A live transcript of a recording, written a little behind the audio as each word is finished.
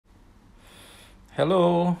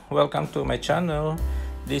Hello, welcome to my channel.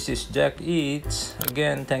 This is Jack Eats.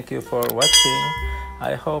 Again, thank you for watching.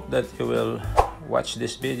 I hope that you will watch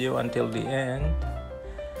this video until the end.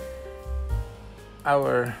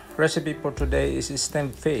 Our recipe for today is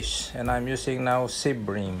steamed fish, and I'm using now Sea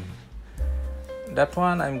Bream. That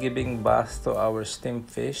one I'm giving bath to our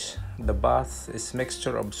steamed fish. The bath is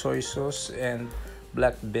mixture of soy sauce and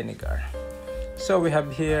black vinegar. So we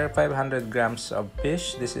have here 500 grams of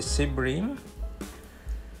fish. This is Sea Bream.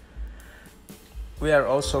 We are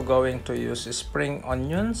also going to use spring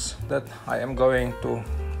onions that I am going to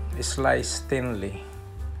slice thinly.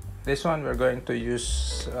 This one we're going to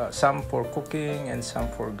use some for cooking and some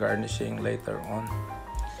for garnishing later on.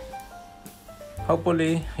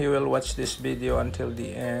 Hopefully you will watch this video until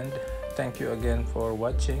the end. Thank you again for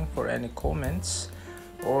watching. For any comments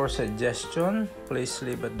or suggestion, please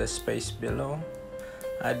leave at the space below.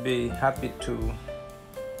 I'd be happy to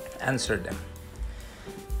answer them.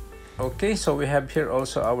 Okay, so we have here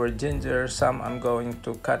also our ginger. Some I'm going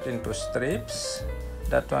to cut into strips.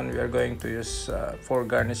 That one we are going to use for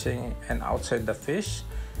garnishing and outside the fish,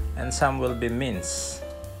 and some will be minced.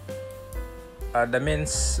 The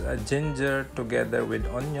minced ginger together with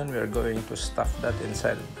onion, we are going to stuff that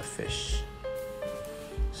inside of the fish.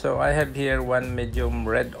 So I have here one medium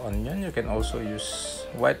red onion. You can also use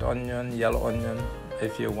white onion, yellow onion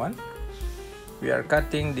if you want. We are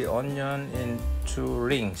cutting the onion into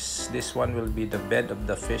rings. This one will be the bed of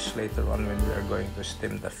the fish later on when we are going to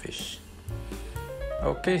steam the fish.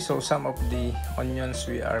 Okay, so some of the onions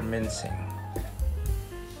we are mincing.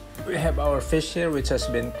 We have our fish here which has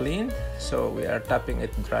been cleaned. So we are tapping it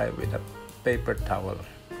dry with a paper towel.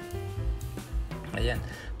 Ayan.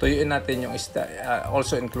 Tuyuin natin yung isda,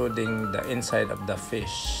 also including the inside of the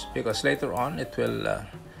fish. Because later on, it will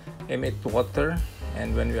emit water.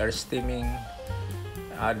 And when we are steaming,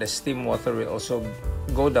 the steam water will also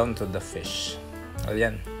go down to the fish.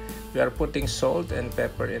 Ayan. We are putting salt and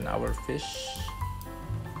pepper in our fish.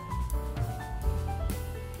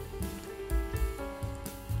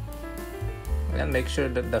 And make sure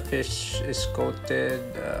that the fish is coated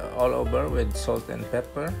all over with salt and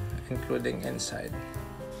pepper, including inside.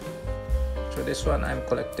 So this one, I'm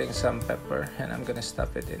collecting some pepper and I'm gonna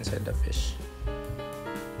stuff it inside the fish.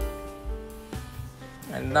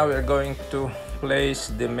 And now we're going to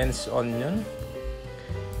place the minced onion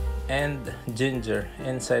and ginger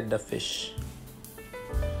inside the fish.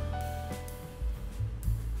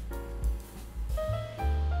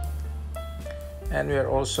 And we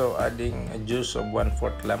are also adding a juice of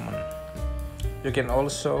 1/4 lemon. You can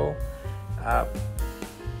also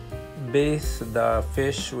bathe the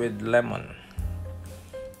fish with lemon.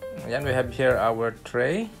 And we have here our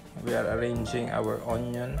tray. We are arranging our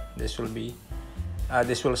onion. This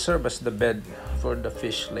will serve as the bed for the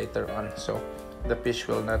fish later on. So the fish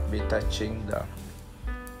will not be touching the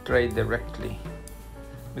tray directly,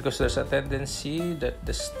 because there's a tendency that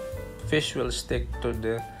the fish will stick to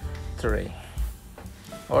the tray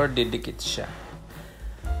or didikit siya.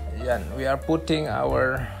 Yan, we are putting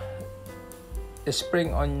our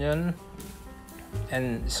spring onion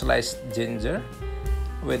and sliced ginger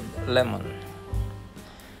with lemon.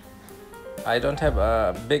 I don't have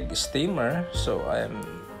a big steamer, so I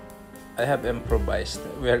have improvised.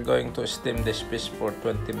 We are going to steam this fish for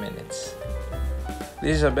 20 minutes.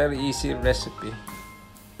 This is a very easy recipe.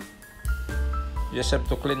 You just have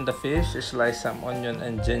to clean the fish, slice some onion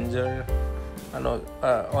and ginger.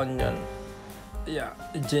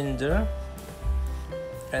 Ginger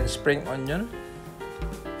and spring onion,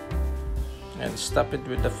 and stuff it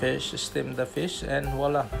with the fish, steam the fish, and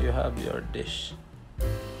voila, you have your dish.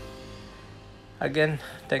 Again,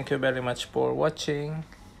 thank you very much for watching.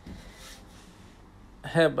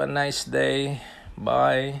 Have a nice day.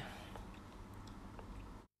 Bye.